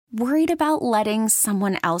Worried about letting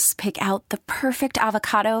someone else pick out the perfect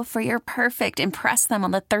avocado for your perfect impress them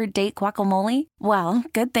on the third date guacamole? Well,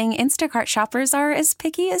 good thing Instacart shoppers are as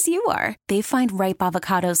picky as you are. They find ripe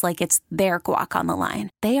avocados like it's their guac on the line.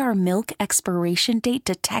 They are milk expiration date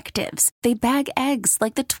detectives. They bag eggs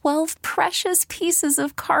like the 12 precious pieces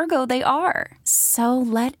of cargo they are. So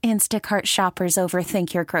let Instacart shoppers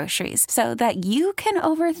overthink your groceries so that you can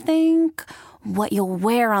overthink what you'll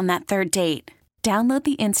wear on that third date. Download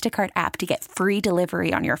the Instacart app to get free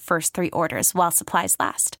delivery on your first 3 orders while supplies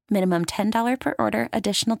last. Minimum $10 per order.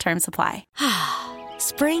 Additional terms apply.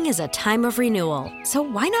 Spring is a time of renewal, so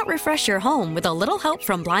why not refresh your home with a little help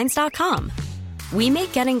from Blinds.com? We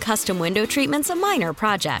make getting custom window treatments a minor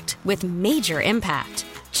project with major impact.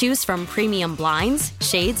 Choose from premium blinds,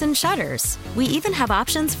 shades, and shutters. We even have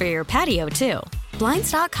options for your patio, too.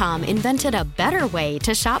 Blinds.com invented a better way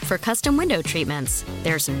to shop for custom window treatments.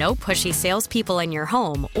 There's no pushy salespeople in your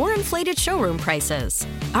home or inflated showroom prices.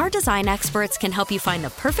 Our design experts can help you find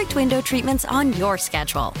the perfect window treatments on your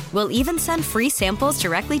schedule. We'll even send free samples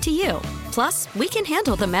directly to you. Plus, we can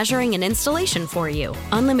handle the measuring and installation for you.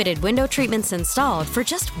 Unlimited window treatments installed for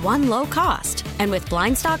just one low cost. And with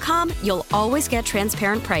Blinds.com, you'll always get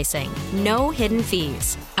transparent pricing. No hidden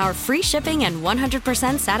fees. Our free shipping and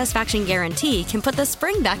 100% satisfaction guarantee can put the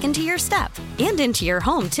spring back into your step and into your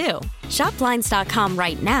home, too. Shop Blinds.com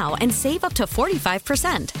right now and save up to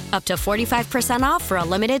 45%. Up to 45% off for a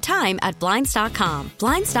limited time at Blinds.com.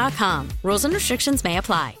 Blinds.com. Rules and restrictions may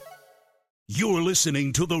apply. You're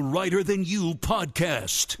listening to the Writer Than You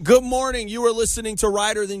podcast. Good morning. You are listening to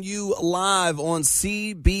Writer Than You live on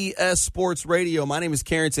CBS Sports Radio. My name is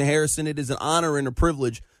Carrington Harrison. It is an honor and a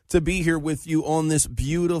privilege to be here with you on this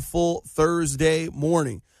beautiful Thursday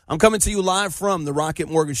morning. I'm coming to you live from the Rocket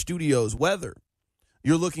Mortgage Studios. Whether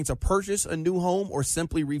you're looking to purchase a new home or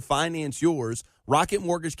simply refinance yours, Rocket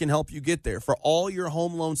Mortgage can help you get there. For all your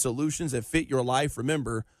home loan solutions that fit your life,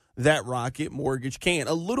 remember that Rocket Mortgage can.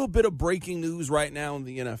 A little bit of breaking news right now in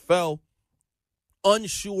the NFL.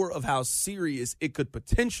 Unsure of how serious it could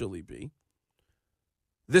potentially be.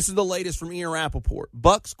 This is the latest from Ian Rappaport.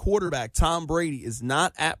 Bucs quarterback Tom Brady is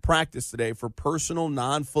not at practice today for personal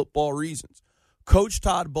non-football reasons. Coach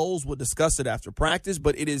Todd Bowles will discuss it after practice,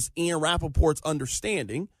 but it is Ian Rappaport's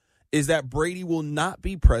understanding is that Brady will not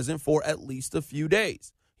be present for at least a few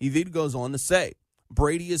days. He then goes on to say,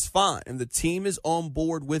 Brady is fine, and the team is on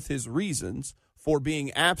board with his reasons for being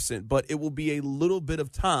absent, but it will be a little bit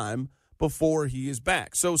of time before he is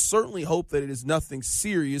back. So certainly hope that it is nothing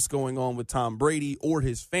serious going on with Tom Brady or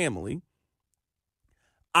his family.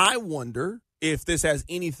 I wonder if this has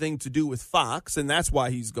anything to do with Fox, and that's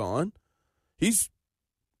why he's gone. He's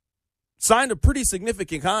signed a pretty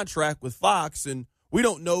significant contract with Fox, and we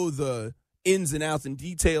don't know the ins and outs and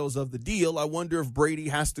details of the deal. I wonder if Brady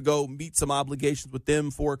has to go meet some obligations with them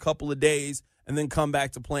for a couple of days and then come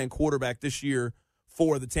back to playing quarterback this year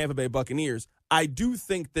for the Tampa Bay Buccaneers. I do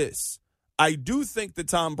think that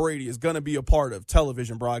Tom Brady is going to be a part of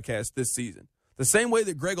television broadcast this season. The same way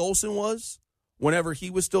that Greg Olsen was whenever he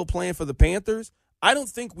was still playing for the Panthers. I don't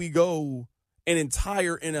think we go an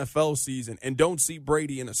entire NFL season and don't see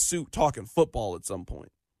Brady in a suit talking football at some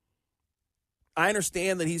point. I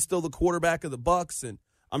understand that he's still the quarterback of the Bucs, and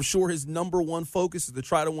I'm sure his number one focus is to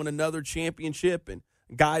try to win another championship and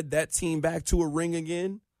guide that team back to a ring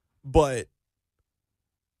again. But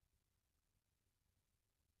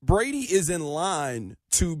Brady is in line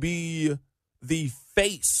to be the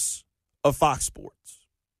face of Fox Sports.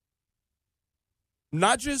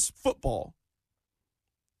 Not just football.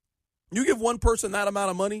 You give one person that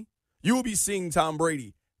amount of money, you will be seeing Tom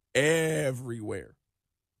Brady everywhere.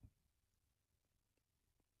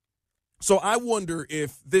 So I wonder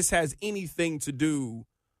if this has anything to do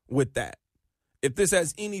with that. If this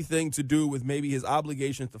has anything to do with maybe his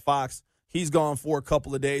obligations to Fox. He's gone for a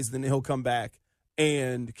couple of days, then he'll come back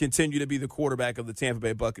and continue to be the quarterback of the Tampa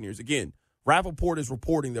Bay Buccaneers. Again, Rappaport is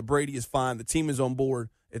reporting that Brady is fine. The team is on board.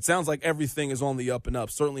 It sounds like everything is on the up and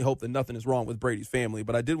up. Certainly hope that nothing is wrong with Brady's family,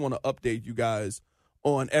 but I did want to update you guys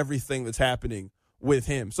on everything that's happening with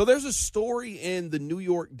him. So there's a story in the New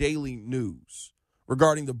York Daily News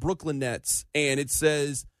regarding the Brooklyn Nets, and it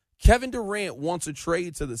says Kevin Durant wants a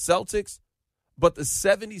trade to the Celtics, but the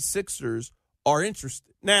 76ers are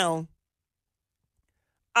interested. Now,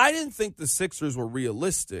 I didn't think the Sixers were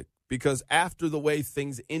realistic because after the way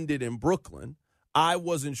things ended in Brooklyn, I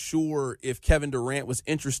wasn't sure if Kevin Durant was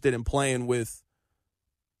interested in playing with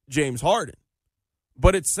James Harden.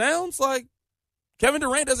 But it sounds like Kevin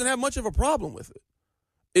Durant doesn't have much of a problem with it.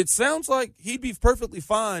 It sounds like he'd be perfectly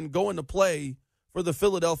fine going to play for the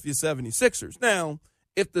Philadelphia 76ers. Now,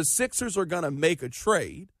 if the Sixers are going to make a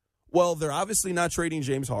trade, Well, they're obviously not trading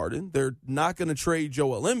James Harden. They're not going to trade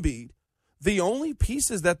Joel Embiid. The only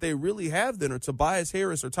pieces that they really have then are Tobias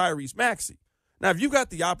Harris or Tyrese Maxey. Now, if you got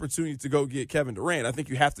the opportunity to go get Kevin Durant, I think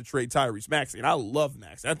you have to trade Tyrese Maxey. And I love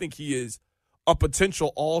Maxey. I think he is a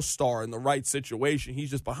potential all-star in the right situation. He's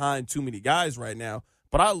just behind too many guys right now.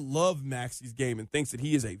 But I love Maxey's game and thinks that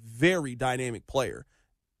he is a very dynamic player.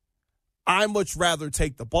 I much rather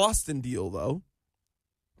take the Boston deal, though.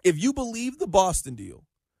 If you believe the Boston deal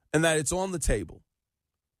and that it's on the table,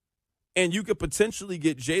 and you could potentially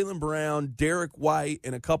get Jaylen Brown, Derek White,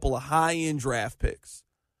 and a couple of high-end draft picks,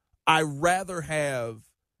 I'd rather have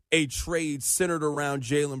a trade centered around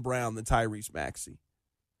Jaylen Brown than Tyrese Maxey.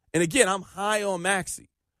 And again, I'm high on Maxey.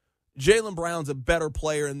 Jaylen Brown's a better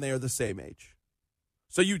player, and they're the same age.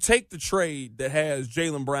 So you take the trade that has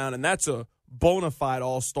Jaylen Brown, and that's a bona fide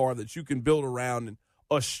all-star that you can build around and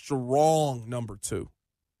a strong number 2.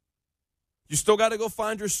 You still got to go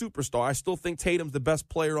find your superstar. I still think Tatum's the best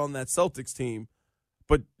player on that Celtics team.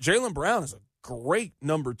 But Jaylen Brown is a great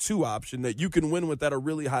number 2 option that you can win with at a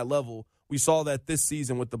really high level. We saw that this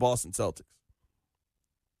season with the Boston Celtics.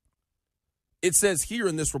 It says here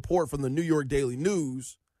in this report from the New York Daily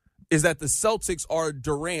News is that the Celtics are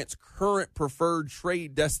Durant's current preferred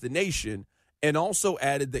trade destination, and also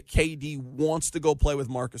added that KD wants to go play with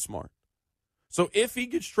Marcus Smart. So if he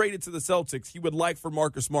gets traded to the Celtics, he would like for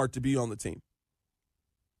Marcus Smart to be on the team.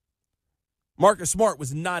 Marcus Smart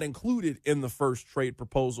was not included in the first trade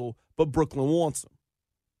proposal, but Brooklyn wants him.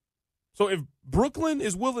 So if Brooklyn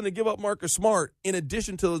is willing to give up Marcus Smart in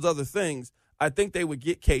addition to those other things, I think they would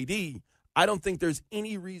get KD. I don't think there's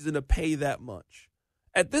any reason to pay that much.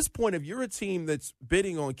 At this point, if you're a team that's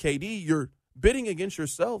bidding on KD, you're bidding against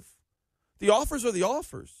yourself. The offers are the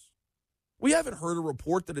offers. We haven't heard a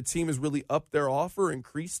report that a team has really upped their offer,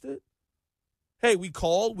 increased it. Hey, we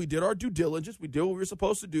called, we did our due diligence, we did what we were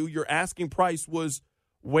supposed to do. Your asking price was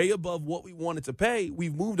way above what we wanted to pay.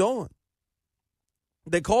 We've moved on.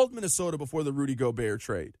 They called Minnesota before the Rudy Gobert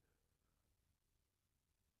trade.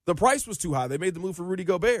 The price was too high. They made the move for Rudy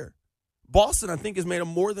Gobert. Boston, I think, has made a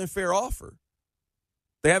more than fair offer.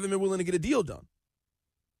 They haven't been willing to get a deal done.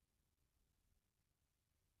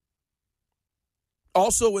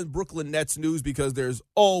 Also in Brooklyn Nets news, because there's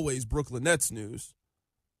always Brooklyn Nets news,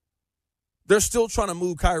 they're still trying to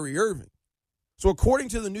move Kyrie Irving. So according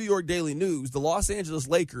to the New York Daily News, the Los Angeles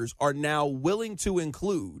Lakers are now willing to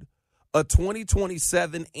include a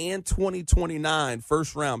 2027 and 2029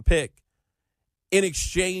 first-round pick in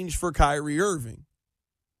exchange for Kyrie Irving.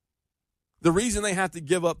 The reason they have to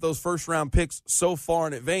give up those first-round picks so far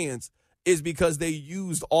in advance is because they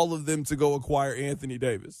used all of them to go acquire Anthony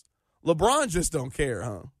Davis. LeBron just don't care,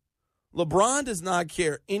 huh? LeBron does not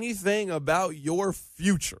care anything about your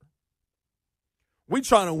future. We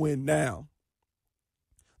trying to win now.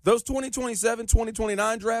 Those 2027,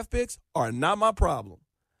 2029 draft picks are not my problem.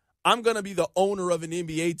 I'm going to be the owner of an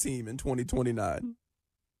NBA team in 2029.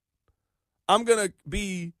 I'm going to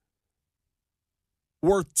be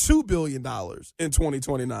worth $2 billion in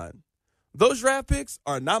 2029. Those draft picks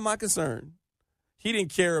are not my concern. He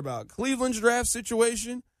didn't care about Cleveland's draft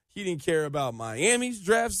situation. He didn't care about Miami's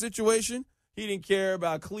draft situation. He didn't care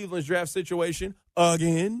about Cleveland's draft situation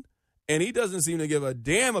again. And he doesn't seem to give a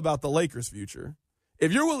damn about the Lakers' future.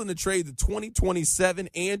 If you're willing to trade the 2027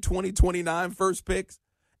 and 2029 first picks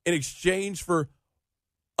in exchange for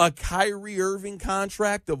a Kyrie Irving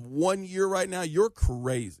contract of 1 year right now, you're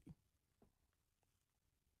crazy.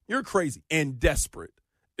 You're crazy and desperate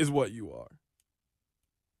is what you are.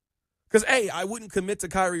 Because, A, I wouldn't commit to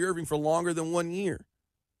Kyrie Irving for longer than 1 year.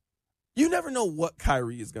 You never know what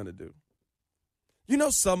Kyrie is going to do. You know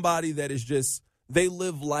somebody that is just, they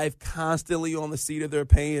live life constantly on the seat of their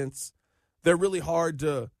pants. They're really hard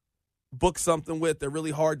to book something with. They're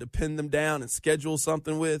really hard to pin them down and schedule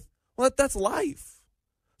something with. Well, that's life.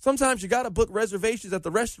 Sometimes you got to book reservations at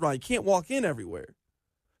the restaurant. You can't walk in everywhere.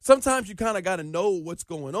 Sometimes you kind of got to know what's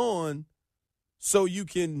going on so you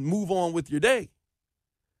can move on with your day.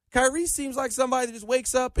 Kyrie seems like somebody that just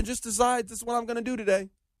wakes up and just decides this is what I'm going to do today.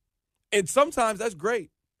 And sometimes that's great.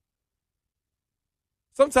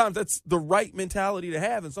 Sometimes that's the right mentality to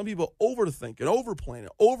have, and some people overthink and overplan and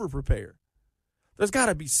overprepare. There's got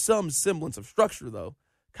to be some semblance of structure, though.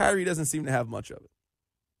 Kyrie doesn't seem to have much of it.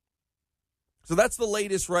 So that's the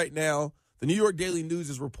latest right now. The New York Daily News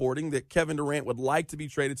is reporting that Kevin Durant would like to be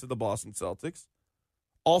traded to the Boston Celtics.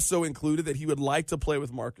 Also included that he would like to play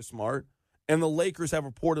with Marcus Smart. And the Lakers have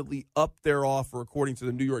reportedly upped their offer, according to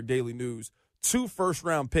the New York Daily News, 2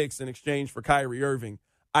 first-round picks in exchange for Kyrie Irving.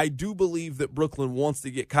 I do believe that Brooklyn wants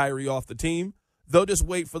to get Kyrie off the team. They'll just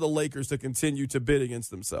wait for the Lakers to continue to bid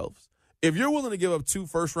against themselves. If you're willing to give up 2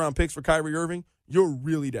 first-round picks for Kyrie Irving, you're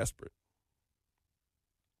really desperate.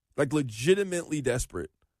 Like, legitimately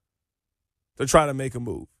desperate to try to make a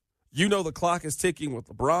move. You know the clock is ticking with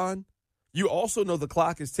LeBron. You also know the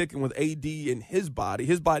clock is ticking with AD in his body.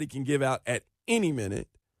 His body can give out at any minute.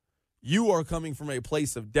 You are coming from a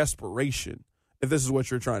place of desperation if this is what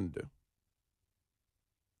you're trying to do.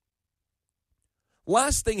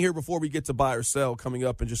 Last thing here before we get to buy or sell coming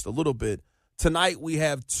up in just a little bit. Tonight we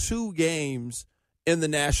have 2 games in the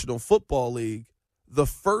National Football League. The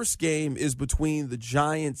first game is between the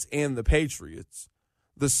Giants and the Patriots.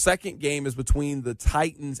 The second game is between the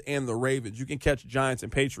Titans and the Ravens. You can catch Giants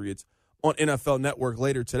and Patriots on NFL Network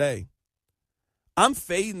later today. I'm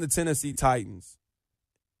fading the Tennessee Titans.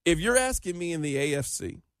 If you're asking me in the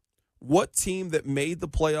AFC, what team that made the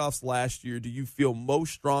playoffs last year do you feel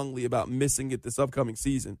most strongly about missing it this upcoming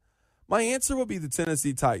season? My answer would be the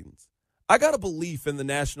Tennessee Titans. I got a belief in the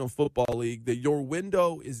National Football League that your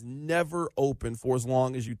window is never open for as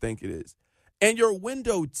long as you think it is. And your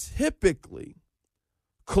window typically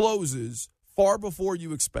closes far before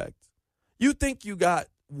you expect. You think you got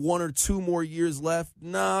 1 or 2 more years left?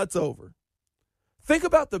 Nah, it's over. Think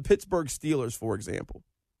about the Pittsburgh Steelers, for example.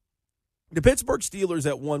 The Pittsburgh Steelers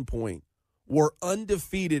at one point were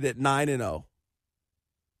undefeated at 9-0.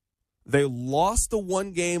 They lost the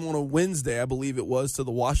 1 game on a Wednesday, I believe it was, to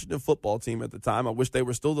the Washington football team at the time. I wish they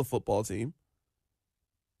were still the football team.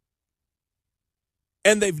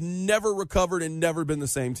 And they've never recovered and never been the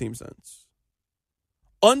same team since.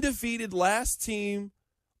 Undefeated, last team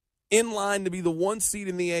in line to be the 1 seed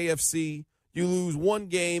in the AFC. You lose 1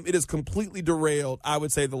 game. It is completely derailed, I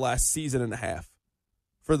would say, the last season and a half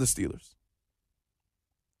for the Steelers.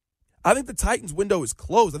 I think the Titans' window is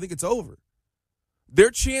closed. I think it's over. Their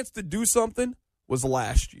chance to do something was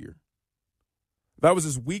last year. That was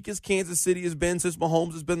as weak as Kansas City has been since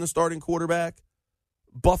Mahomes has been the starting quarterback.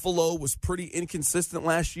 Buffalo was pretty inconsistent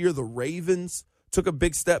last year. The Ravens took a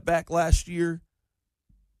big step back last year.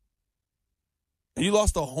 And you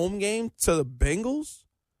lost a home game to the Bengals,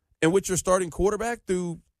 in which your starting quarterback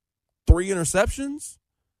threw 3 interceptions.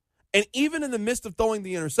 And even in the midst of throwing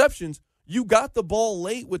the interceptions, you got the ball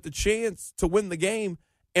late with the chance to win the game,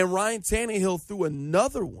 and Ryan Tannehill threw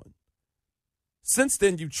another one. Since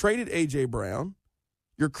then, you've traded A.J. Brown.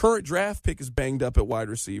 Your current draft pick is banged up at wide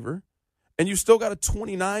receiver. And you still got a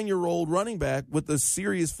 29-year-old running back with a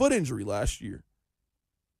serious foot injury last year.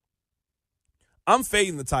 I'm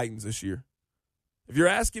fading the Titans this year. If you're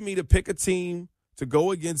asking me to pick a team to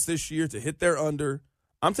go against this year, to hit their under,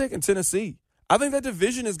 I'm taking Tennessee. I think that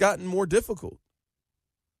division has gotten more difficult.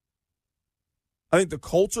 I think the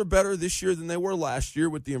Colts are better this year than they were last year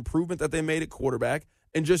with the improvement that they made at quarterback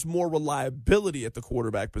and just more reliability at the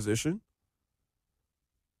quarterback position.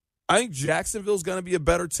 I think Jacksonville's going to be a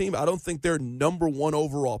better team. I don't think they're number 1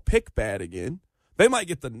 overall pick bad again. They might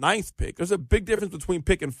get the 9th pick. There's a big difference between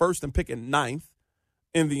picking 1st and picking 9th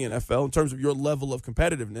in the NFL in terms of your level of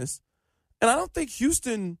competitiveness. And I don't think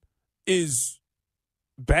Houston is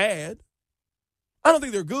bad. I don't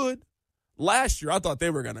think they're good. Last year, I thought they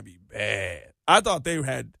were going to be bad. I thought they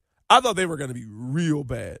were going to be real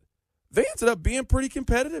bad. They ended up being pretty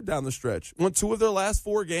competitive down the stretch. Won 2 of their last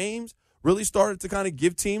 4 games, really started to kind of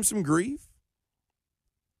give teams some grief.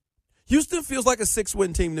 Houston feels like a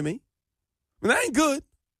 6-win team to me. I mean, that ain't good,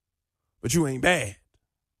 but you ain't bad.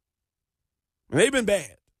 And they've been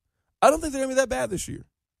bad. I don't think they're going to be that bad this year.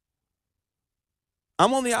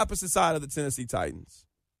 I'm on the opposite side of the Tennessee Titans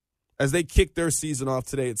as they kick their season off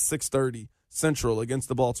today at 6:30 Central against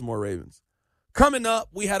the Baltimore Ravens. Coming up,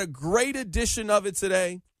 we had a great edition of it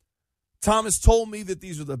today. Thomas told me that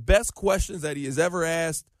these are the best questions that he has ever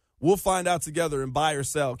asked. We'll find out together in Buy or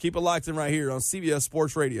Sell. Keep it locked in right here on CBS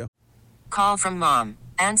Sports Radio. Call from mom.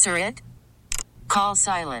 Answer it. Call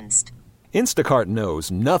silenced. Instacart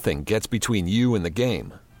knows nothing gets between you and the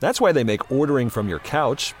game. That's why they make ordering from your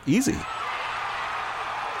couch easy.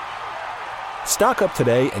 Stock up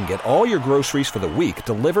today and get all your groceries for the week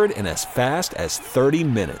delivered in as fast as 30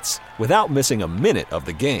 minutes without missing a minute of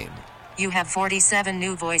the game. You have 47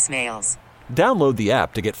 new voicemails. Download the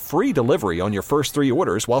app to get free delivery on your first 3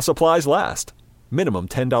 orders while supplies last. Minimum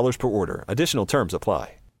 $10 per order. Additional terms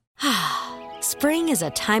apply. Spring is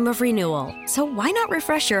a time of renewal, so why not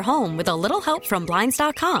refresh your home with a little help from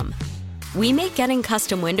Blinds.com? We make getting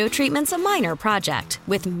custom window treatments a minor project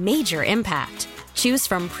with major impact. Choose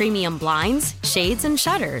from premium blinds, shades, and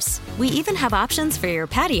shutters. We even have options for your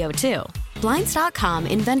patio, too. Blinds.com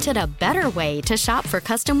invented a better way to shop for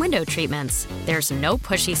custom window treatments. There's no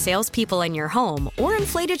pushy salespeople in your home or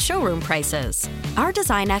inflated showroom prices. Our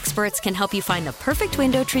design experts can help you find the perfect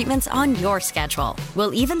window treatments on your schedule.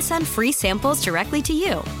 We'll even send free samples directly to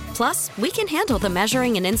you. Plus, we can handle the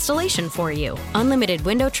measuring and installation for you. Unlimited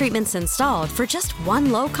window treatments installed for just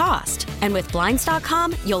one low cost. And with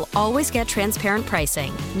Blinds.com, you'll always get transparent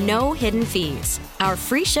pricing. No hidden fees. Our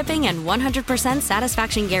free shipping and 100%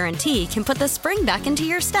 satisfaction guarantee can put the spring back into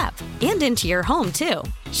your step and into your home, too.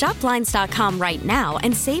 Shop Blinds.com right now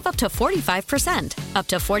and save up to 45%. Up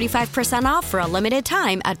to 45% off for a limited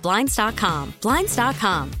time at Blinds.com.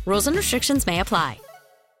 Blinds.com. Rules and restrictions may apply.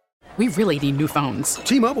 We really need new phones.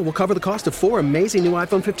 T-Mobile will cover the cost of 4 amazing new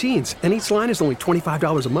iPhone 15s, and each line is only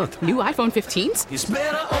 $25 a month. New iPhone 15s? It's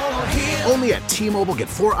better over here. Only at T-Mobile, get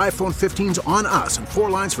 4 iPhone 15s on us and 4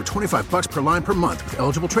 lines for $25 per line per month with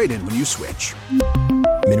eligible trade-in when you switch.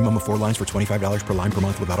 Minimum of 4 lines for $25 per line per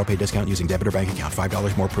month with autopay discount using debit or bank account.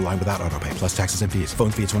 $5 more per line without autopay, plus taxes and fees. Phone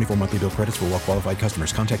fee at 24 monthly bill credits for well-qualified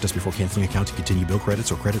customers. Contact us before canceling account to continue bill credits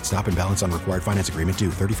or credit stop and balance on required finance agreement due.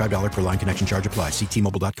 $35 per line connection charge applies. See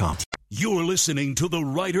T-Mobile.com. You're listening to the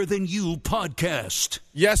Writer Than You podcast.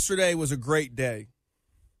 Yesterday was a great day.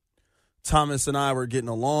 Thomas and I were getting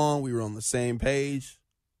along. We were on the same page.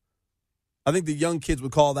 I think the young kids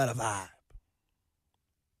would call that a vibe.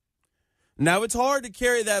 Now, it's hard to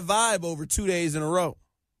carry that vibe over 2 days in a row.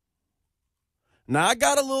 Now, I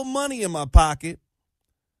got a little money in my pocket,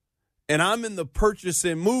 and I'm in the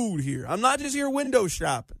purchasing mood here. I'm not just here window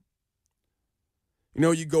shopping. You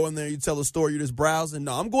know, you go in there, you tell the store you're just browsing.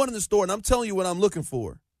 No, I'm going in the store, and I'm telling you what I'm looking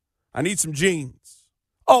for. I need some jeans.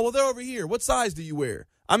 Oh, well, they're over here. What size do you wear?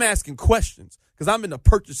 I'm asking questions because I'm in the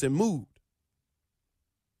purchasing mood.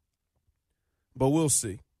 But we'll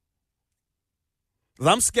see. Because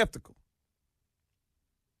I'm skeptical.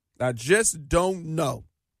 I just don't know.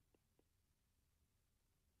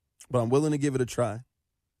 But I'm willing to give it a try.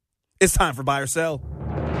 It's time for Buy or Sell.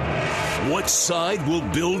 What side will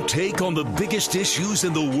Bill take on the biggest issues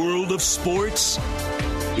in the world of sports?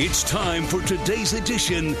 It's time for today's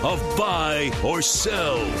edition of Buy or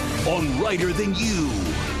Sell on Writer Than You.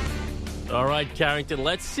 All right, Carrington,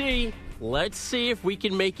 let's see. Let's see if we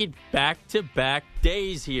can make it back-to-back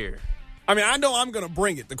days here. I mean, I know I'm going to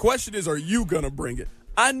bring it. The question is, are you going to bring it?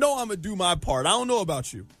 I know I'm going to do my part. I don't know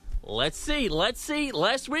about you. Let's see.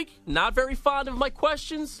 Last week, not very fond of my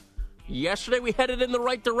questions. Yesterday, we headed in the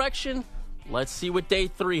right direction. Let's see what day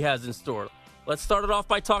 3 has in store. Let's start it off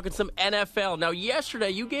by talking some NFL. Now, yesterday,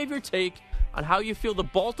 you gave your take on how you feel the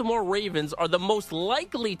Baltimore Ravens are the most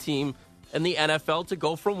likely team in the NFL to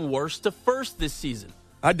go from worst to first this season.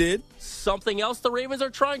 I did. Something else the Ravens are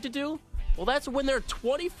trying to do? Well, that's win their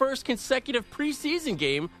 21st consecutive preseason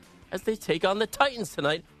game as they take on the Titans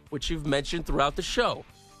tonight, which you've mentioned throughout the show.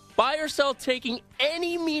 Buy or sell taking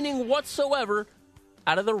any meaning whatsoever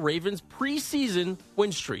out of the Ravens' preseason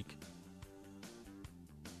win streak?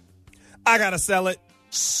 I got to sell it.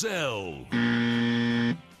 Sell.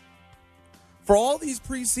 For all these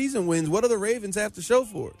preseason wins, what do the Ravens have to show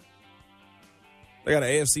for it? They got an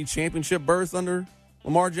AFC championship berth under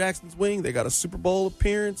Lamar Jackson's wing. They got a Super Bowl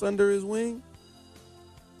appearance under his wing.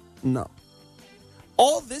 No.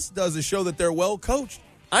 All this does is show that they're well coached.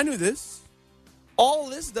 I knew this. All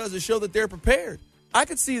this does is show that they're prepared. I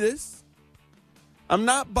could see this. I'm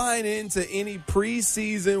not buying into any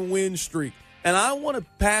preseason win streak. And I want to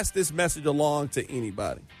pass this message along to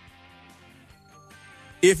anybody.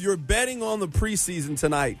 If you're betting on the preseason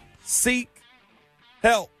tonight, seek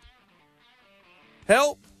help.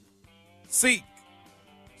 Help, seek.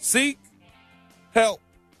 Seek help.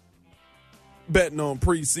 Betting on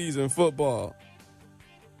preseason football.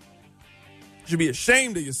 You should be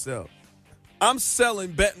ashamed of yourself. I'm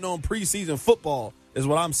selling betting on preseason football is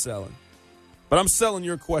what I'm selling. But I'm selling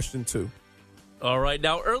your question too. All right.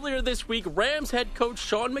 Now, earlier this week, Rams head coach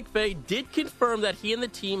Sean McVay did confirm that he and the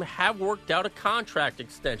team have worked out a contract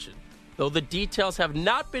extension. Though the details have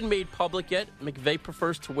not been made public yet, McVay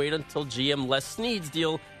prefers to wait until GM Les Snead's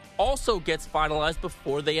deal also gets finalized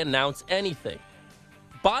before they announce anything.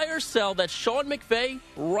 Buy or sell that Sean McVay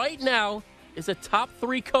right now is a top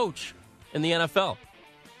 3 coach in the NFL?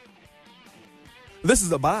 This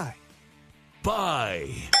is a buy. Buy.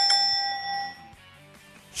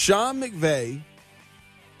 Sean McVay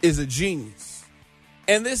is a genius.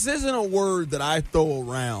 And this isn't a word that I throw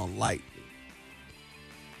around lightly.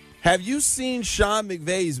 Have you seen Sean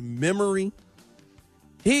McVay's memory?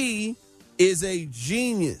 He is a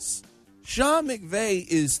genius. Sean McVay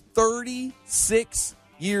is 36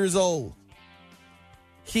 years old.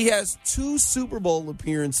 He has 2 Super Bowl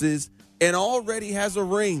appearances and already has a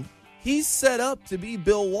ring. he's set up to be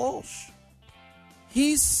Bill Walsh.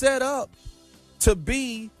 He's set up to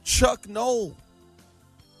be Chuck Noll,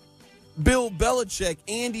 Bill Belichick,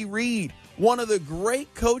 Andy Reid, one of the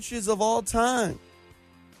great coaches of all time.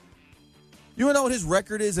 You want to know what his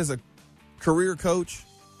record is as a career coach?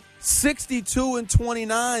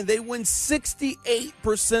 62-29. They win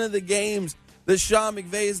 68% of the games that Sean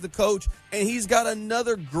McVay is the coach, and he's got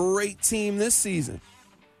another great team this season.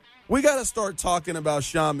 We got to start talking about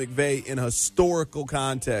Sean McVay in historical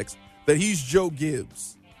context, that he's Joe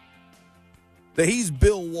Gibbs, that he's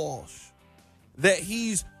Bill Walsh, that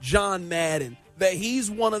he's John Madden, that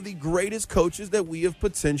he's one of the greatest coaches that we have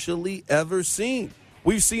potentially ever seen.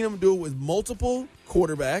 We've seen him do it with multiple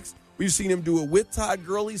quarterbacks. We've seen him do it with Todd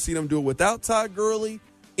Gurley, seen him do it without Todd Gurley.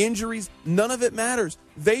 Injuries, none of it matters.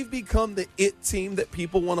 They've become the it team that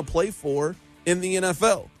people want to play for in the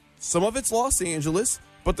NFL. Some of it's Los Angeles,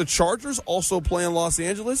 but the Chargers also play in Los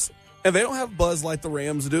Angeles, and they don't have buzz like the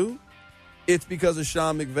Rams do. It's because of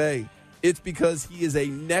Sean McVay. It's because he is a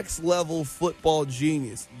next-level football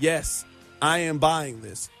genius. Yes, I am buying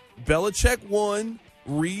this. Belichick 1,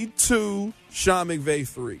 Reid 2, Sean McVay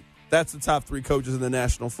 3. That's the top 3 coaches in the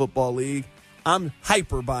National Football League. I'm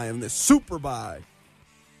hyper buying this. Super buy.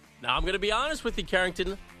 Now, I'm going to be honest with you,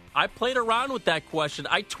 Carrington. I played around with that question.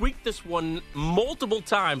 I tweaked this one multiple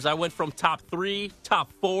times. I went from top 3,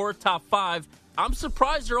 top 4, top 5. I'm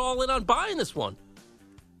surprised you're all in on buying this one.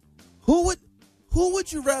 Who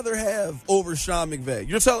would you rather have over Sean McVay?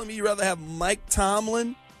 You're telling me you'd rather have Mike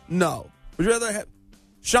Tomlin? No. Would you rather have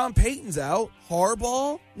Sean Payton's out?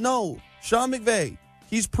 Harbaugh? No. Sean McVay.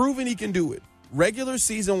 He's proven he can do it. Regular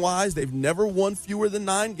season-wise, they've never won fewer than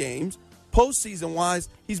 9 games. Postseason-wise,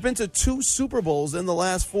 he's been to 2 Super Bowls in the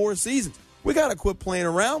last 4 seasons. We got to quit playing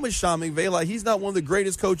around with Sean McVay like he's not one of the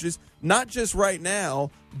greatest coaches, not just right now,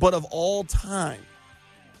 but of all time.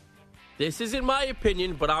 This isn't my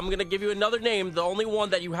opinion, but I'm going to give you another name, the only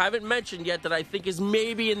one that you haven't mentioned yet that I think is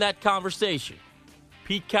maybe in that conversation.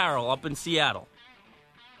 Pete Carroll up in Seattle.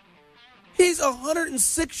 He's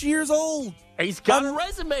 106 years old. He's got a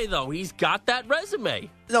resume, though. He's got that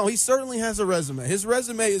resume. No, he certainly has a resume. His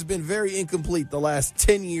resume has been very incomplete the last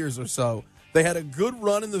 10 years or so. They had a good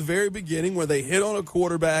run in the very beginning where they hit on a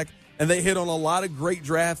quarterback, and they hit on a lot of great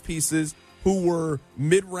draft pieces who were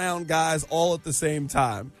mid-round guys all at the same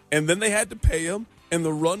time. And then they had to pay him, and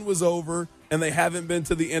the run was over, and they haven't been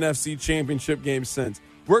to the NFC Championship game since.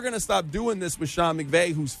 We're going to stop doing this with Sean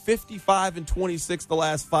McVay, who's 55-26 the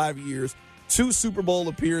last 5 years. 2 Super Bowl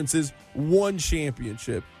appearances, 1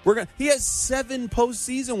 championship. He has 7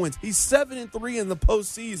 postseason wins. He's 7-3 in the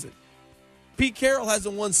postseason. Pete Carroll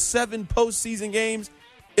hasn't won 7 postseason games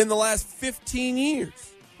in the last 15 years.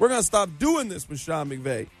 We're going to stop doing this with Sean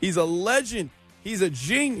McVay. He's a legend. He's a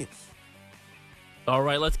genius. All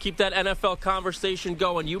right, let's keep that NFL conversation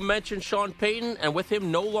going. You mentioned Sean Payton, and with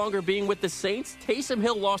him no longer being with the Saints, Taysom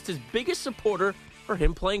Hill lost his biggest supporter for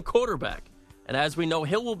him playing quarterback. And as we know,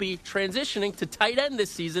 Hill will be transitioning to tight end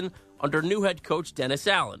this season under new head coach Dennis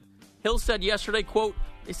Allen. Hill said yesterday, quote,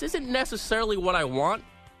 "This isn't necessarily what I want.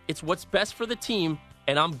 It's what's best for the team,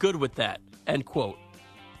 and I'm good with that," end quote.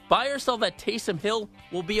 Buy or sell that Taysom Hill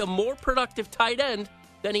will be a more productive tight end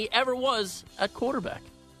than he ever was at quarterback.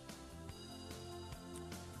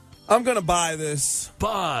 I'm going to buy this.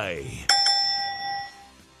 Buy.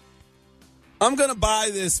 I'm going to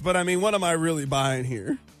buy this, but I mean, what am I really buying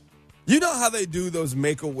here? You know how they do those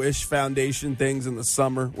Make-A-Wish Foundation things in the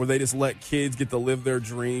summer where they just let kids get to live their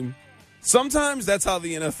dream? Sometimes that's how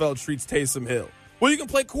the NFL treats Taysom Hill. Well, you can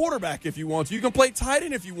play quarterback if you want to. You can play tight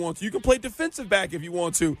end if you want to. You can play defensive back if you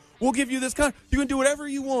want to. We'll give you this kind. You can do whatever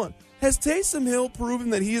you want. Has Taysom Hill proven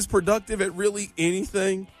that he is productive at really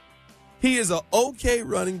anything? He is an okay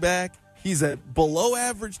running back. He's a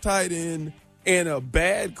below-average tight end and a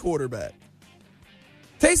bad quarterback.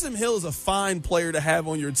 Taysom Hill is a fine player to have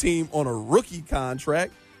on your team on a rookie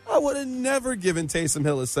contract. I would have never given Taysom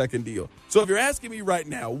Hill a second deal. So if you're asking me right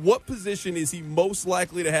now, what position is he most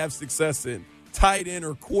likely to have success in, tight end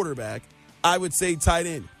or quarterback, I would say tight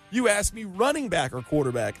end. You ask me running back or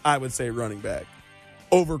quarterback, I would say running back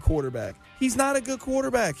over quarterback. He's not a good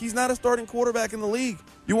quarterback. He's not a starting quarterback in the league.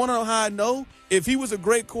 You want to know how I know? If he was a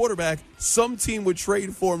great quarterback, some team would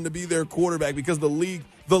trade for him to be their quarterback because the league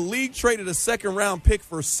traded a second-round pick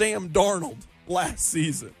for Sam Darnold last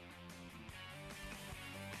season.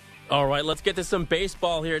 All right, let's get to some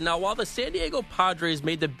baseball here. Now, while the San Diego Padres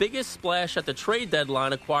made the biggest splash at the trade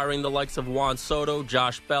deadline, acquiring the likes of Juan Soto,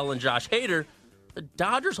 Josh Bell, and Josh Hader, the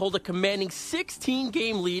Dodgers hold a commanding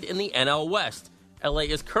 16-game lead in the NL West. LA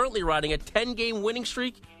is currently riding a 10-game winning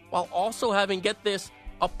streak while also having, get this,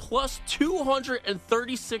 a plus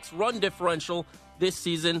 236 run differential this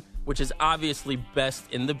season, which is obviously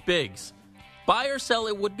best in the bigs. Buy or sell,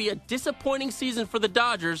 it would be a disappointing season for the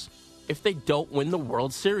Dodgers if they don't win the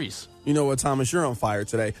World Series. You know what, Thomas? You're on fire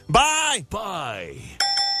today. Bye! Bye.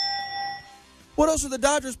 What else are the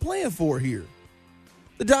Dodgers playing for here?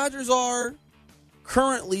 The Dodgers are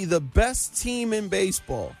currently the best team in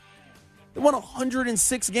baseball. They won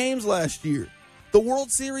 106 games last year. The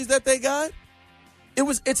World Series that they got,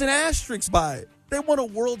 it's an asterisk by it. They won a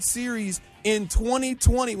World Series in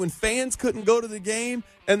 2020 when fans couldn't go to the game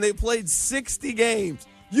and they played 60 games.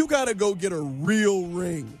 You got to go get a real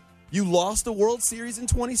ring. You lost the World Series in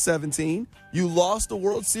 2017. You lost the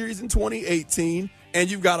World Series in 2018. And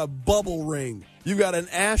you've got a bubble ring. You've got an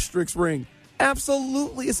asterisk ring.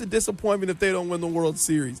 Absolutely, it's a disappointment if they don't win the World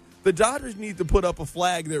Series. The Dodgers need to put up a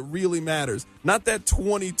flag that really matters, not that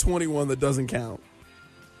 2021 that doesn't count.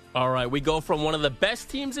 All right, we go from one of the best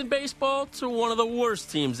teams in baseball to one of the worst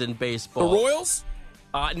teams in baseball. The Royals?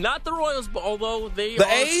 Not the Royals, but although they the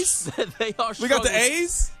are... A's? They are we got the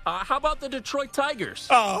A's? How about the Detroit Tigers?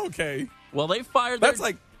 Oh, okay. Well, they fired That's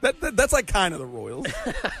like kind of the Royals.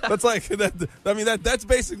 That's like that. I mean, that's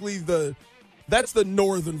basically that's the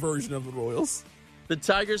northern version of the Royals. The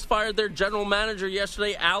Tigers fired their general manager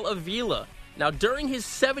yesterday, Al Avila. Now, during his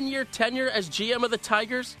 7-year tenure as GM of the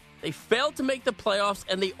Tigers, they failed to make the playoffs,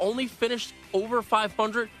 and they only finished over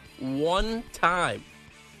 500 one time.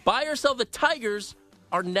 Buy or sell, the Tigers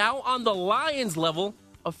are now on the Lions level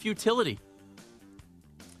of futility.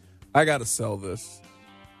 I got to sell this.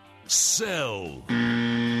 Sell.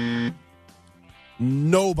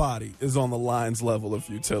 Nobody is on the Lions level of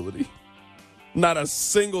futility. Not a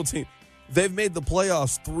single team. They've made the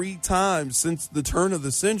playoffs 3 times since the turn of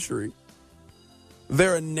the century.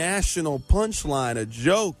 They're a national punchline, a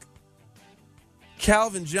joke.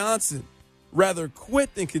 Calvin Johnson rather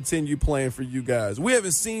quit than continue playing for you guys. We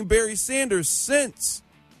haven't seen Barry Sanders since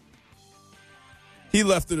he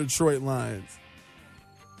left the Detroit Lions.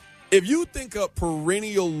 If you think of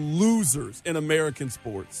perennial losers in American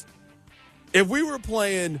sports, if we were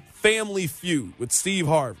playing Family Feud with Steve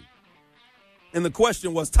Harvey, and the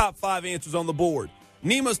question was top 5 answers on the board,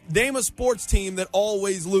 name a sports team that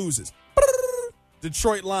always loses.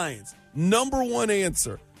 Detroit Lions. Number 1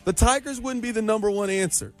 answer. The Tigers wouldn't be the number 1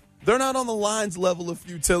 answer. They're not on the Lions level of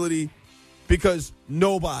futility because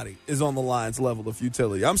nobody is on the Lions level of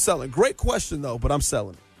futility. I'm selling. Great question, though, but I'm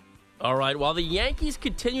selling. All right, while the Yankees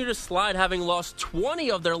continue to slide, having lost 20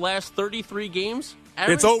 of their last 33 games.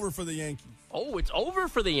 It's over for the Yankees. Oh, it's over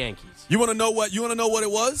for the Yankees. You want to know what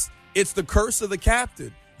it was? It's the curse of the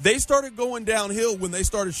captain. They started going downhill when they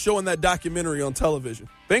started showing that documentary on television.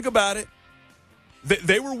 Think about it.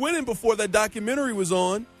 They were winning before that documentary was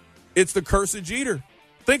on. It's the curse of Jeter.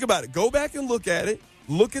 Think about it. Go back and look at it.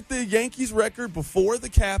 Look at the Yankees record before the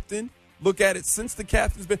captain. Look at it since the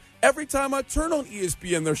captain's been. Every time I turn on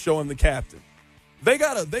ESPN, they're showing the captain. They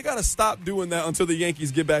gotta stop doing that until the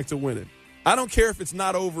Yankees get back to winning. I don't care if it's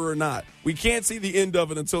not over or not. We can't see the end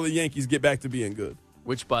of it until the Yankees get back to being good.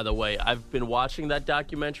 Which, by the way, I've been watching that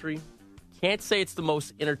documentary. Can't say it's the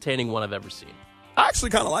most entertaining one I've ever seen. I actually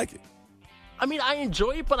kind of like it. I mean, I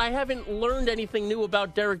enjoy it, but I haven't learned anything new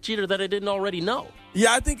about Derek Jeter that I didn't already know.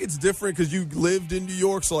 Yeah, I think it's different because you lived in New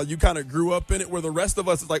York, so you kind of grew up in it, where the rest of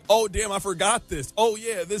us is like, oh, damn, I forgot this. Oh,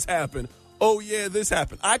 yeah, this happened. Oh, yeah, this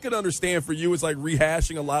happened. I could understand for you it's like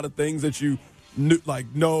rehashing a lot of things that you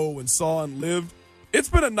know and saw and lived. It's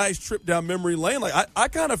been a nice trip down memory lane. Like I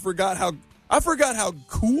kind of forgot how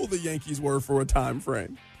cool the Yankees were for a time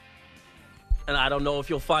frame. And I don't know if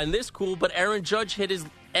you'll find this cool, but Aaron Judge hit his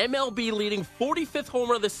MLB-leading 45th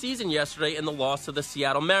homer of the season yesterday in the loss to the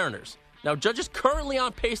Seattle Mariners. Now, Judge is currently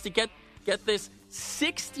on pace to get this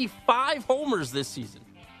 65 homers this season.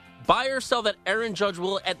 Buy or sell that Aaron Judge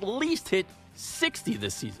will at least hit 60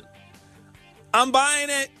 this season. I'm buying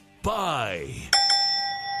it. Buy.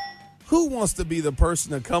 Who wants to be the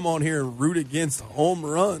person to come on here and root against home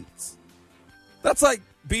runs? That's like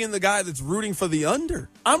being the guy that's rooting for the under.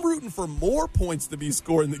 I'm rooting for more points to be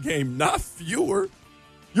scored in the game, not fewer.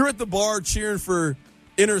 You're at the bar cheering for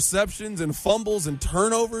interceptions and fumbles and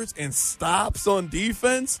turnovers and stops on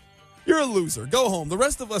defense. You're a loser. Go home. The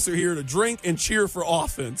rest of us are here to drink and cheer for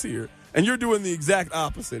offense here. And you're doing the exact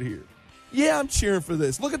opposite here. Yeah, I'm cheering for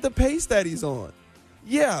this. Look at the pace that he's on.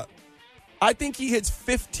 Yeah, I think he hits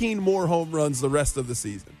 15 more home runs the rest of the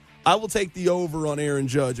season. I will take the over on Aaron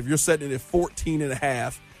Judge if you're setting it at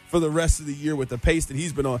 14.5 for the rest of the year with the pace that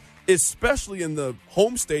he's been on, especially in the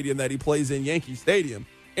home stadium that he plays in, Yankee Stadium.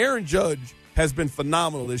 Aaron Judge has been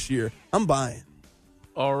phenomenal this year. I'm buying.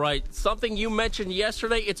 All right, something you mentioned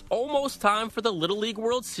yesterday, it's almost time for the Little League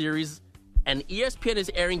World Series, and ESPN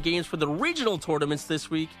is airing games for the regional tournaments this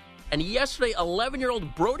week. And yesterday,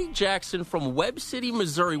 11-year-old Brody Jackson from Webb City,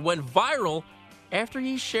 Missouri, went viral after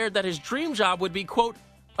he shared that his dream job would be, quote,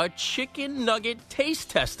 a chicken nugget taste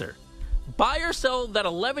tester. Buy or sell that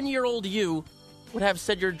 11-year-old you would have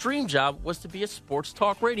said your dream job was to be a sports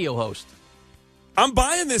talk radio host. I'm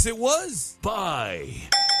buying this. It was. Buy.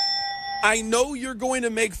 I know you're going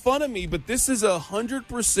to make fun of me, but this is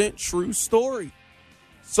 100% true story.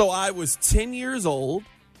 So I was 10 years old,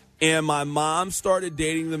 and my mom started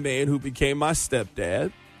dating the man who became my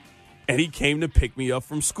stepdad, and he came to pick me up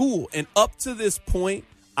from school. And up to this point,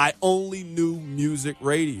 I only knew music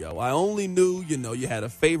radio. I only knew, you had a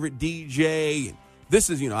favorite DJ. And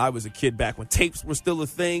this is, I was a kid back when tapes were still a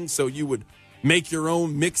thing, so you would make your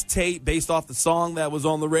own mixtape based off the song that was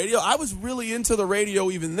on the radio. I was really into the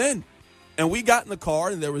radio even then. And we got in the car,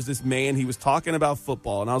 and there was this man. He was talking about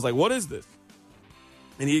football, and I was like, what is this?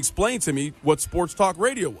 And he explained to me what sports talk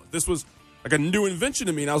radio was. This was like a new invention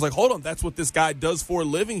to me, and I was like, hold on, that's what this guy does for a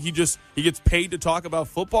living? He gets paid to talk about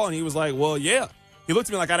football? And he was like, well, yeah. He looked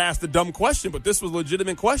at me like I'd asked a dumb question, but this was a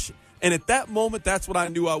legitimate question. And at that moment, that's what I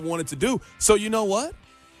knew I wanted to do. So you know what?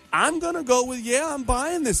 I'm going to go with, I'm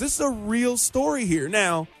buying this. This is a real story here.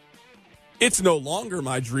 Now, it's no longer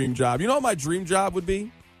my dream job. You know what my dream job would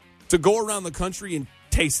be? To go around the country and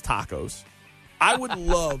taste tacos. I would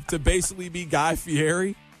love to basically be Guy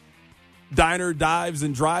Fieri, Diner, Dives,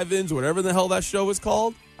 and Drive-Ins, whatever the hell that show is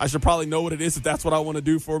called. I should probably know what it is if that's what I want to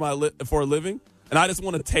do for a living. And I just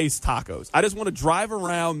want to taste tacos. I just want to drive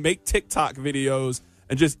around, make TikTok videos,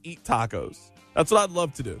 and just eat tacos. That's what I'd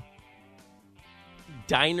love to do.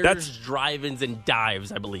 Diners, drive-ins, and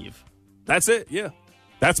dives, I believe. That's it, yeah.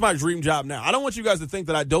 That's my dream job now. I don't want you guys to think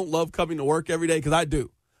that I don't love coming to work every day, because I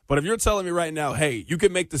do. But if you're telling me right now, hey, you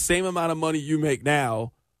can make the same amount of money you make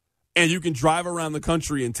now and you can drive around the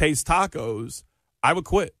country and taste tacos, I would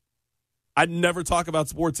quit. I'd never talk about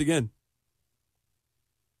sports again.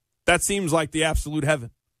 That seems like the absolute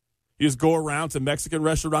heaven. You just go around to Mexican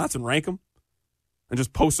restaurants and rank them and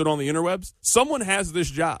just post it on the interwebs. Someone has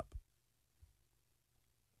this job.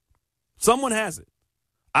 Someone has it.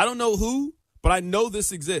 I don't know who, but I know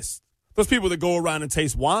this exists. There's people that go around and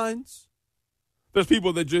taste wines. There's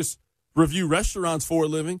people that just review restaurants for a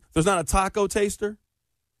living. There's not a taco taster.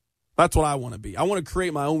 That's what I want to be. I want to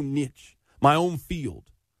create my own niche, my own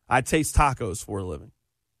field. I taste tacos for a living.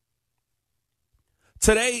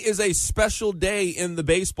 Today is a special day in the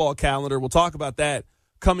baseball calendar. We'll talk about that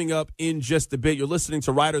coming up in just a bit. You're listening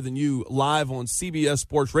to Rider Than You live on CBS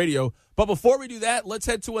Sports Radio. But before we do that, let's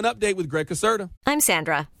head to an update with Greg Caserta. I'm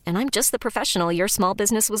Sandra, and I'm just the professional your small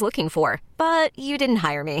business was looking for. But you didn't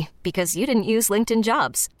hire me because you didn't use LinkedIn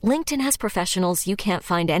Jobs. LinkedIn has professionals you can't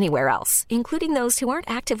find anywhere else, including those who aren't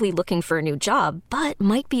actively looking for a new job, but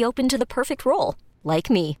might be open to the perfect role,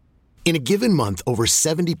 like me. In a given month, over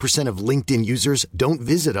 70% of LinkedIn users don't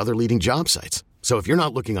visit other leading job sites. So if you're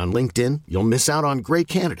not looking on LinkedIn, you'll miss out on great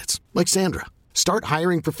candidates like Sandra. Start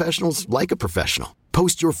hiring professionals like a professional.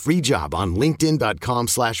 Post your free job on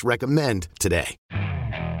linkedin.com/recommend today.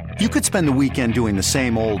 You could spend the weekend doing the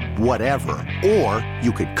same old whatever, or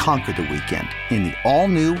you could conquer the weekend in the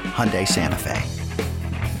all-new Hyundai Santa Fe.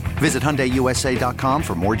 Visit HyundaiUSA.com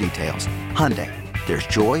for more details. Hyundai, there's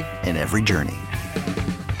joy in every journey.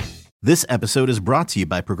 This episode is brought to you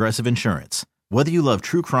by Progressive Insurance. Whether you love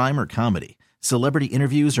true crime or comedy, celebrity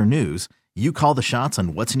interviews or news, you call the shots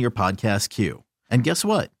on what's in your podcast queue. And guess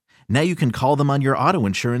what? Now you can call them on your auto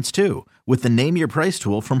insurance too with the Name Your Price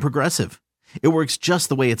tool from Progressive. It works just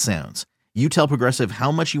the way it sounds. You tell Progressive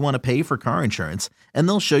how much you want to pay for car insurance, and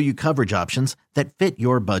they'll show you coverage options that fit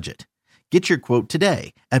your budget. Get your quote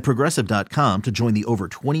today at Progressive.com to join the over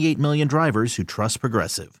 28 million drivers who trust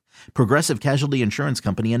Progressive. Progressive Casualty Insurance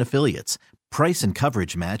Company and Affiliates. Price and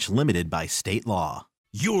coverage match limited by state law.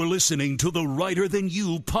 You're listening to the Rider Than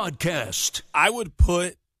You podcast. I would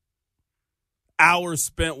put hours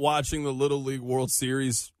spent watching the Little League World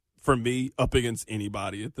Series for me up against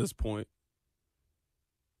anybody at this point.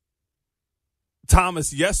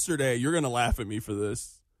 Thomas, yesterday, you're going to laugh at me for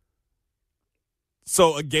this.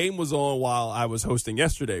 So a game was on while I was hosting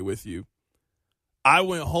yesterday with you. I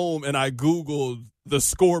went home and I Googled the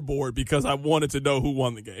scoreboard because I wanted to know who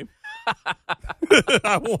won the game.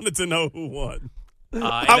 I wanted to know who won.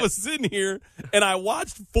 I was sitting here and I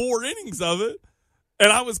watched 4 innings of it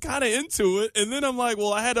and I was kind of into it. And then I'm like,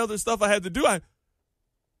 well, I had other stuff I had to do.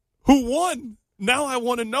 Who won? Now I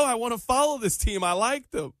want to know. I want to follow this team. I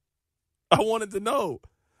like them. I wanted to know.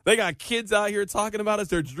 They got kids out here talking about us.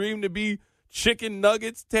 Their dream to be chicken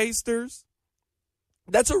nuggets tasters.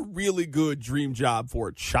 That's a really good dream job for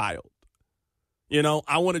a child. You know,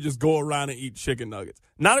 I want to just go around and eat chicken nuggets.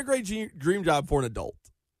 Not a great dream job for an adult.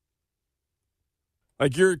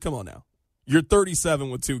 Like, come on now. You're 37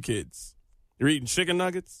 with 2 kids. You're eating chicken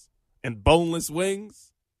nuggets and boneless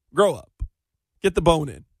wings. Grow up. Get the bone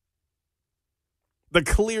in.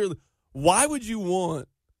 Why would you want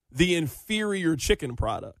the inferior chicken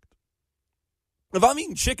product? If I'm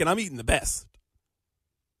eating chicken, I'm eating the best.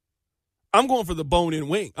 I'm going for the bone-in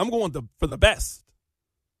wing. I'm going for the best.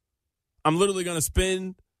 I'm literally going to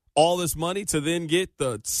spend all this money to then get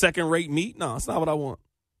the second-rate meat? No, that's not what I want.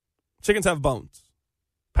 Chickens have bones.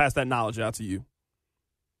 Pass that knowledge out to you.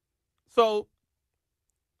 So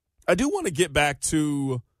I do want to get back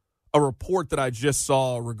to a report that I just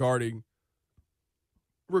saw regarding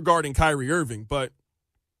Kyrie Irving, but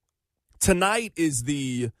tonight is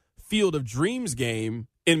the Field of Dreams game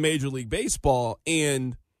in Major League Baseball,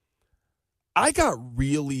 and I got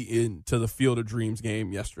really into the Field of Dreams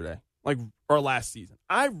game yesterday, or last season.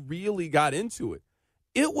 I really got into it.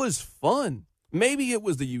 It was fun. Maybe it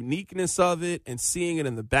was the uniqueness of it and seeing it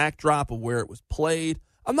in the backdrop of where it was played.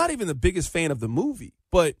 I'm not even the biggest fan of the movie,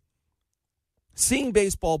 but seeing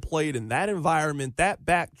baseball played in that environment, that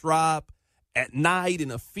backdrop, at night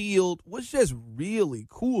in a field was just really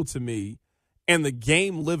cool to me, and the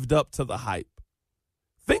game lived up to the hype.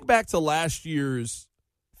 Think back to last year's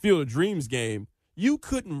Field of Dreams game. You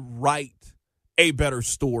couldn't write a better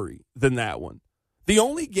story than that one. The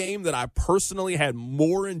only game that I personally had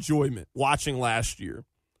more enjoyment watching last year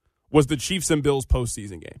was the Chiefs and Bills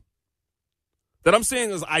postseason game. That I'm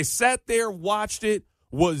saying is I sat there, watched it,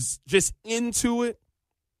 was just into it.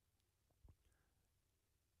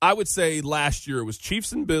 I would say last year it was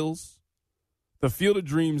Chiefs and Bills, the Field of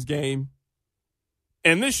Dreams game,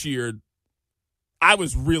 and this year I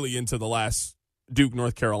was really into the last Duke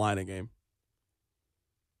North Carolina game.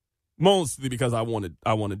 Mostly because I wanted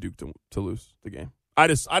Duke to lose the game. I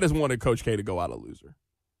just wanted Coach K to go out a loser.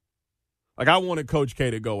 I wanted Coach K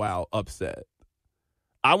to go out upset.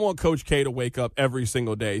 I want Coach K to wake up every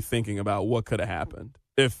single day thinking about what could have happened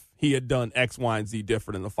if he had done X, Y, and Z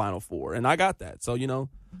different in the Final Four. And I got that. So,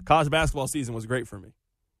 college basketball season was great for me.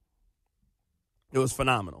 It was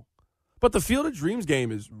phenomenal. But the Field of Dreams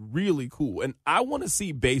game is really cool. And I want to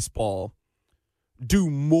see baseball do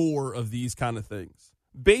more of these kind of things.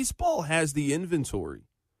 Baseball has the inventory.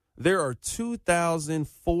 There are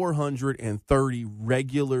 2,430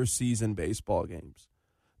 regular season baseball games.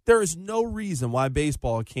 There is no reason why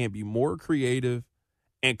baseball can't be more creative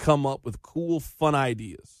and come up with cool, fun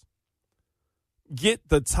ideas. Get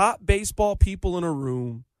the top baseball people in a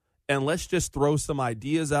room, and let's just throw some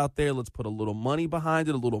ideas out there. Let's put a little money behind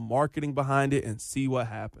it, a little marketing behind it, and see what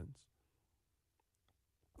happens.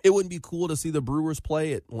 It wouldn't be cool to see the Brewers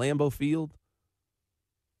play at Lambeau Field.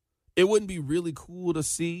 It wouldn't be really cool to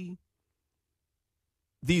see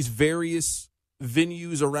these various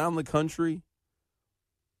venues around the country.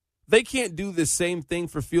 They can't do the same thing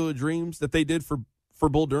for Field of Dreams that they did for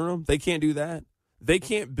Bull Durham. They can't do that. They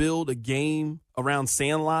can't build a game around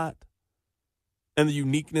Sandlot and the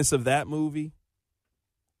uniqueness of that movie.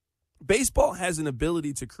 Baseball has an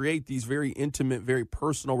ability to create these very intimate, very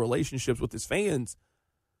personal relationships with its fans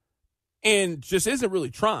and just isn't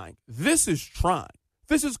really trying. This is trying.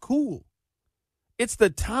 This is cool. It's the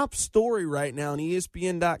top story right now on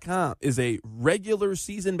ESPN.com is a regular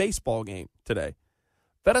season baseball game today.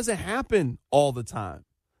 That doesn't happen all the time.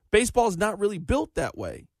 Baseball is not really built that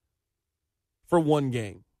way for one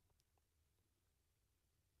game.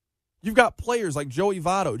 You've got players like Joey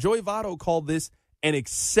Votto. Joey Votto called this an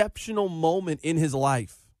exceptional moment in his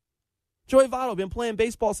life. Joey Votto been playing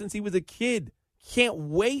baseball since he was a kid. Can't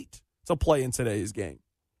wait to play in today's game.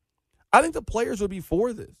 I think the players would be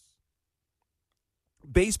for this.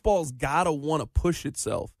 Baseball's got to want to push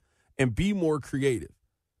itself and be more creative.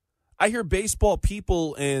 I hear baseball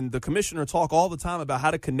people and the commissioner talk all the time about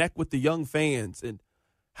how to connect with the young fans and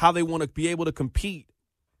how they want to be able to compete.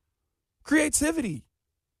 Creativity.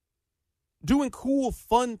 Doing cool,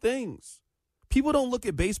 fun things. People don't look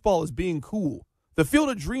at baseball as being cool. The Field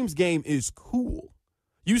of Dreams game is cool.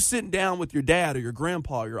 You sitting down with your dad or your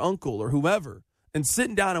grandpa or your uncle or whoever and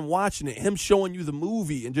sitting down and watching it, him showing you the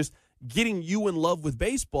movie and just getting you in love with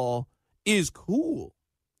baseball is cool.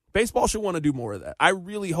 Baseball should want to do more of that. I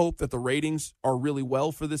really hope that the ratings are really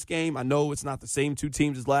well for this game. I know it's not the same two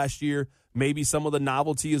teams as last year. Maybe some of the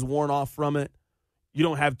novelty is worn off from it. You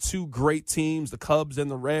don't have two great teams, the Cubs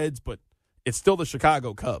and the Reds, but it's still the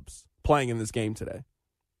Chicago Cubs playing in this game today.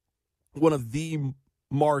 One of the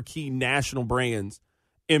marquee national brands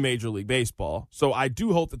in Major League Baseball. So I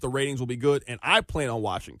do hope that the ratings will be good, and I plan on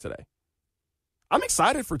watching today. I'm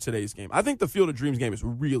excited for today's game. I think the Field of Dreams game is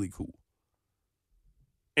really cool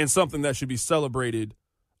and something that should be celebrated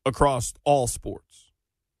across all sports.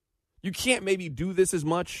 You can't maybe do this as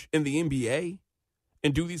much in the NBA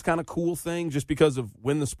and do these kind of cool things just because of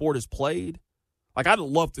when the sport is played. Like, I'd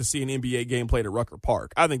love to see an NBA game played at Rucker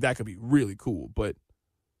Park. I think that could be really cool, but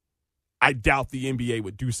I doubt the NBA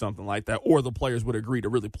would do something like that, or the players would agree to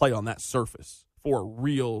really play on that surface for a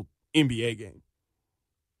real NBA game.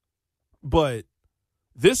 But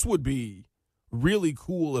this would be really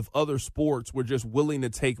cool if other sports were just willing to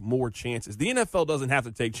take more chances. The NFL doesn't have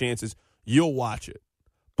to take chances. You'll watch it.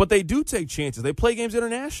 But they do take chances. They play games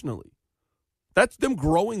internationally. That's them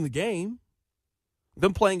growing the game.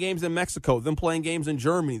 Them playing games in Mexico, them playing games in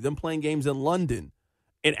Germany, them playing games in London,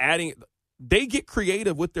 and adding. They get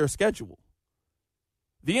creative with their schedule.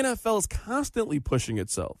 The NFL is constantly pushing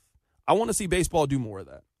itself. I want to see baseball do more of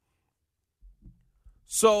that.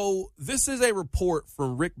 So this is a report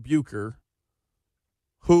from Rick Bucher,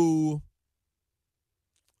 who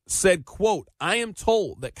said, quote, "I am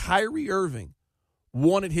told that Kyrie Irving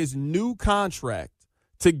wanted his new contract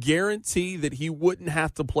to guarantee that he wouldn't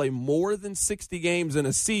have to play more than 60 games in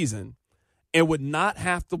a season and would not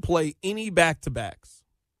have to play any back-to-backs."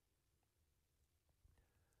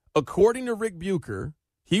 According to Rick Bucher,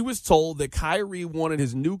 he was told that Kyrie wanted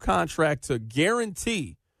his new contract to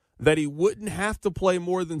guarantee that he wouldn't have to play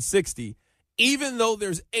more than 60, even though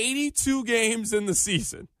there's 82 games in the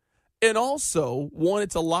season, and also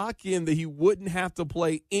wanted to lock in that he wouldn't have to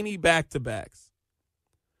play any back-to-backs.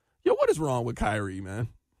 Yo, what is wrong with Kyrie, man?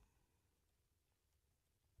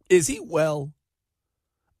 Is he well?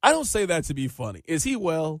 I don't say that to be funny. Is he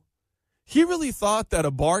well? He really thought that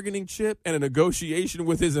a bargaining chip and a negotiation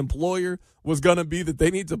with his employer was going to be that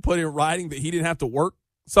they need to put in writing that he didn't have to work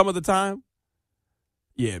some of the time?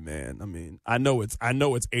 Yeah, man. I mean, I know it's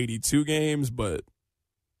 82 games, but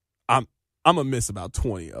I'm going to miss about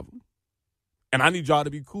 20 of them. And I need y'all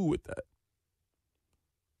to be cool with that.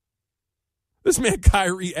 This man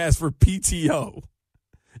Kyrie asked for PTO.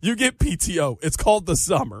 You get PTO. It's called the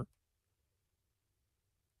summer.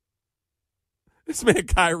 This man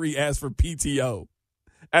Kyrie asked for PTO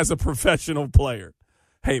as a professional player.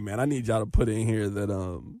 Hey, man, I need y'all to put in here that,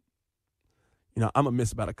 I'm going to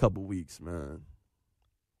miss about a couple weeks, man.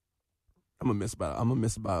 I'm going to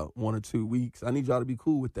miss about 1 or 2 weeks. I need y'all to be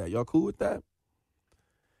cool with that. Y'all cool with that?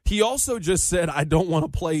 He also just said, I don't want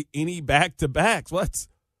to play any back-to-backs.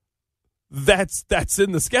 That's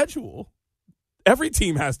in the schedule. Every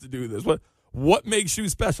team has to do this. What makes you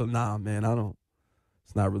special? Nah, man, I don't.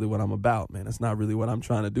 It's not really what I'm about, man. It's not really what I'm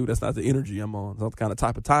trying to do. That's not the energy I'm on. It's not the kind of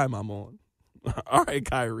type of time I'm on. All right,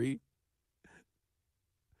 Kyrie.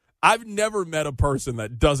 I've never met a person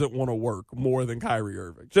that doesn't want to work more than Kyrie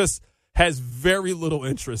Irving. Just has very little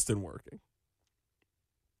interest in working.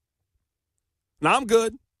 Now, I'm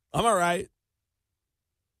good. I'm all right.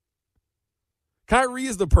 Kyrie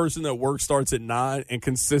is the person that work starts at 9 and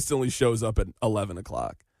consistently shows up at 11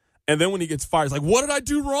 o'clock. And then when he gets fired, he's like, what did I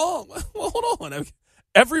do wrong? Well, hold on.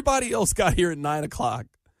 Everybody else got here at 9 o'clock.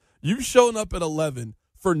 You've shown up at 11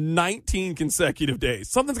 for 19 consecutive days.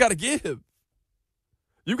 Something's got to give.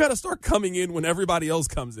 You got to start coming in when everybody else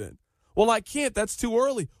comes in. Well, I can't. That's too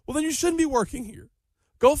early. Well, then you shouldn't be working here.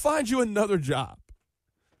 Go find you another job.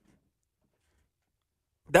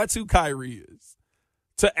 That's who Kyrie is.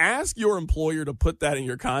 To ask your employer to put that in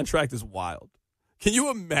your contract is wild. Can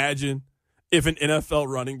you imagine if an NFL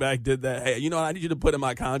running back did that? Hey, you know what I need you to put in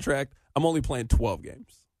my contract? I'm only playing 12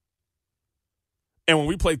 games. And when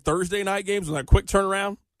we play Thursday night games with that quick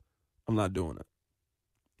turnaround, I'm not doing it.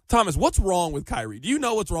 Thomas, what's wrong with Kyrie? Do you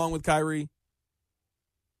know what's wrong with Kyrie?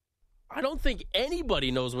 I don't think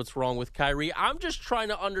anybody knows what's wrong with Kyrie. I'm just trying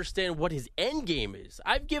to understand what his end game is.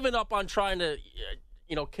 I've given up on trying to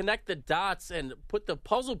connect the dots and put the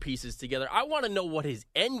puzzle pieces together. I want to know what his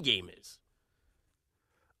end game is.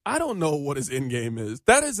 I don't know what his end game is.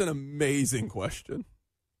 That is an amazing question.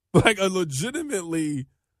 Like a legitimately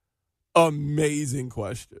amazing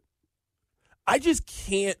question. I just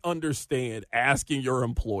can't understand asking your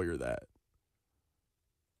employer that.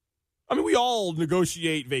 I mean, we all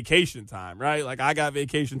negotiate vacation time, right? Like I got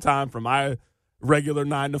vacation time from my regular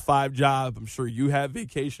 9-to-5 job. I'm sure you have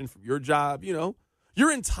vacation from your job,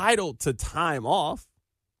 You're entitled to time off.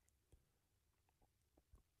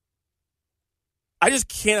 I just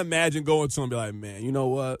can't imagine going to someone and be like, man, you know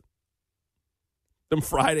what? Them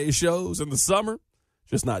Friday shows in the summer,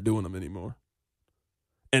 just not doing them anymore.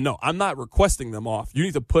 And no, I'm not requesting them off. You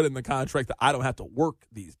need to put in the contract that I don't have to work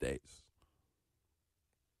these days.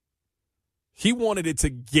 He wanted it to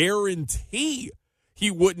guarantee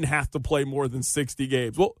he wouldn't have to play more than 60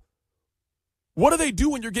 games. Well, What do they do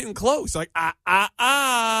when you're getting close? Like,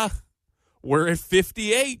 we're at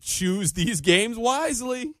 58. Choose these games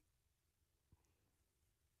wisely.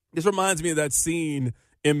 This reminds me of that scene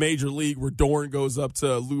in Major League where Dorn goes up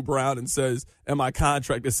to Lou Brown and says, in my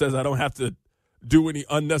contract, it says I don't have to do any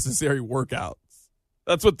unnecessary workouts.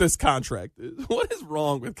 That's what this contract is. What is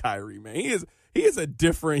wrong with Kyrie, man? He is a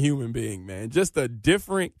different human being, man. Just a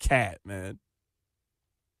different cat, man.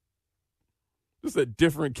 Just a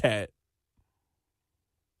different cat.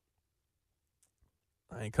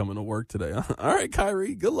 I ain't coming to work today. All right,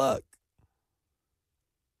 Kyrie, good luck.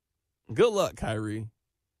 Good luck, Kyrie.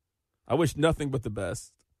 I wish nothing but the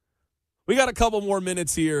best. We got a couple more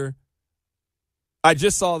minutes here. I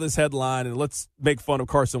just saw this headline, and let's make fun of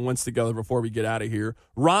Carson Wentz together before we get out of here.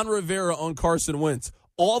 Ron Rivera on Carson Wentz.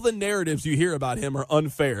 All the narratives you hear about him are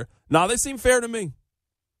unfair. Now, they seem fair to me.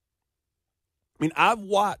 I mean, I've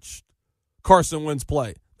watched Carson Wentz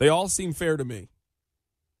play. They all seem fair to me.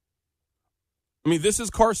 I mean, this is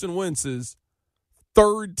Carson Wentz's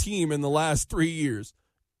third team in the last 3 years.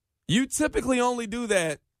 You typically only do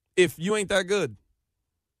that if you ain't that good.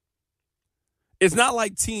 It's not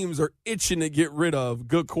like teams are itching to get rid of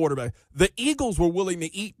good quarterback. The Eagles were willing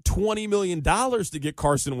to eat $20 million to get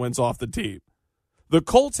Carson Wentz off the team. The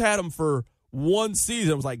Colts had him for one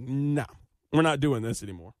season. I was like, no, we're not doing this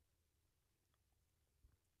anymore.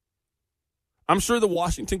 I'm sure the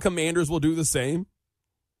Washington Commanders will do the same.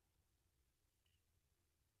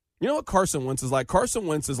 You know what Carson Wentz is like? Carson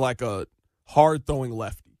Wentz is like a hard-throwing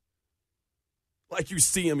lefty. Like you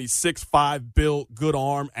see him, he's 6'5", built, good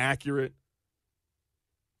arm, accurate.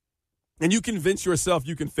 And you convince yourself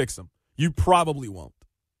you can fix him. You probably won't.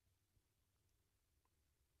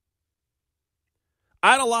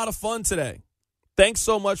 I had a lot of fun today. Thanks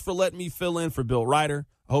so much for letting me fill in for Bill Ryder.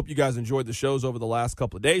 I hope you guys enjoyed the shows over the last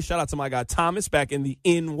couple of days. Shout out to my guy Thomas back in the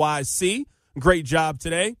NYC. Great job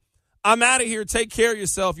today. I'm out of here. Take care of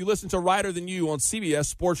yourself. You listen to Ryder Than You on CBS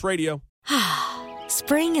Sports Radio.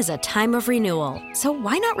 Spring is a time of renewal, so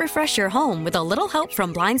why not refresh your home with a little help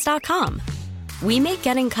from Blinds.com? We make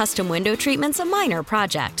getting custom window treatments a minor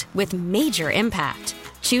project with major impact.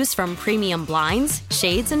 Choose from premium blinds,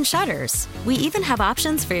 shades, and shutters. We even have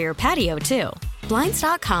options for your patio, too.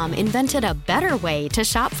 Blinds.com invented a better way to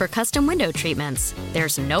shop for custom window treatments.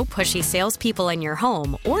 There's no pushy salespeople in your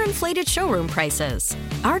home or inflated showroom prices.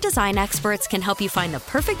 Our design experts can help you find the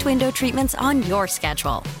perfect window treatments on your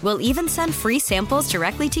schedule. We'll even send free samples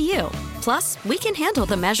directly to you. Plus, we can handle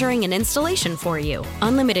the measuring and installation for you.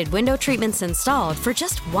 Unlimited window treatments installed for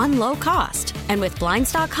just one low cost. And with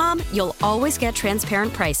Blinds.com, you'll always get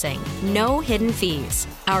transparent pricing. No hidden fees.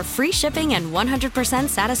 Our free shipping and 100%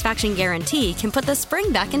 satisfaction guarantee can put the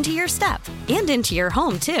spring back into your step and into your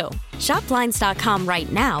home, too. Shop Blinds.com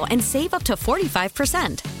right now and save up to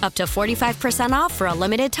 45%. Up to 45% off for a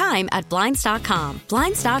limited time at Blinds.com.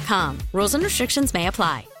 Blinds.com. Rules and restrictions may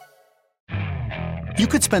apply. You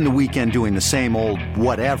could spend the weekend doing the same old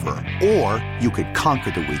whatever, or you could conquer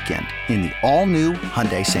the weekend in the all-new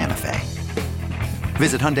Hyundai Santa Fe.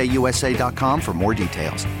 Visit HyundaiUSA.com for more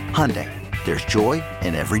details. Hyundai, there's joy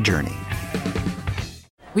in every journey.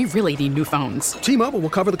 We really need new phones. T-Mobile will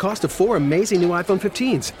cover the cost of 4 amazing new iPhone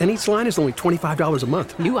 15s, and each line is only $25 a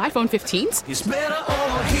month. New iPhone 15s? It's better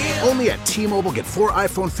over here. Only at T-Mobile, get 4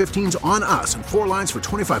 iPhone 15s on us and 4 lines for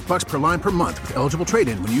 $25 per line per month with eligible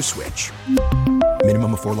trade-in when you switch.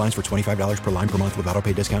 Minimum of 4 lines for $25 per line per month with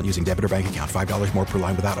autopay discount using debit or bank account. $5 more per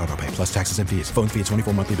line without autopay, plus taxes and fees. Phone fee at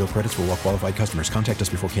 24 monthly bill credits for well-qualified customers. Contact us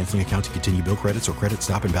before canceling account to continue bill credits or credit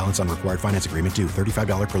stop and balance on required finance agreement due.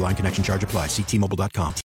 $35 per line connection charge applies. See T-Mobile.com.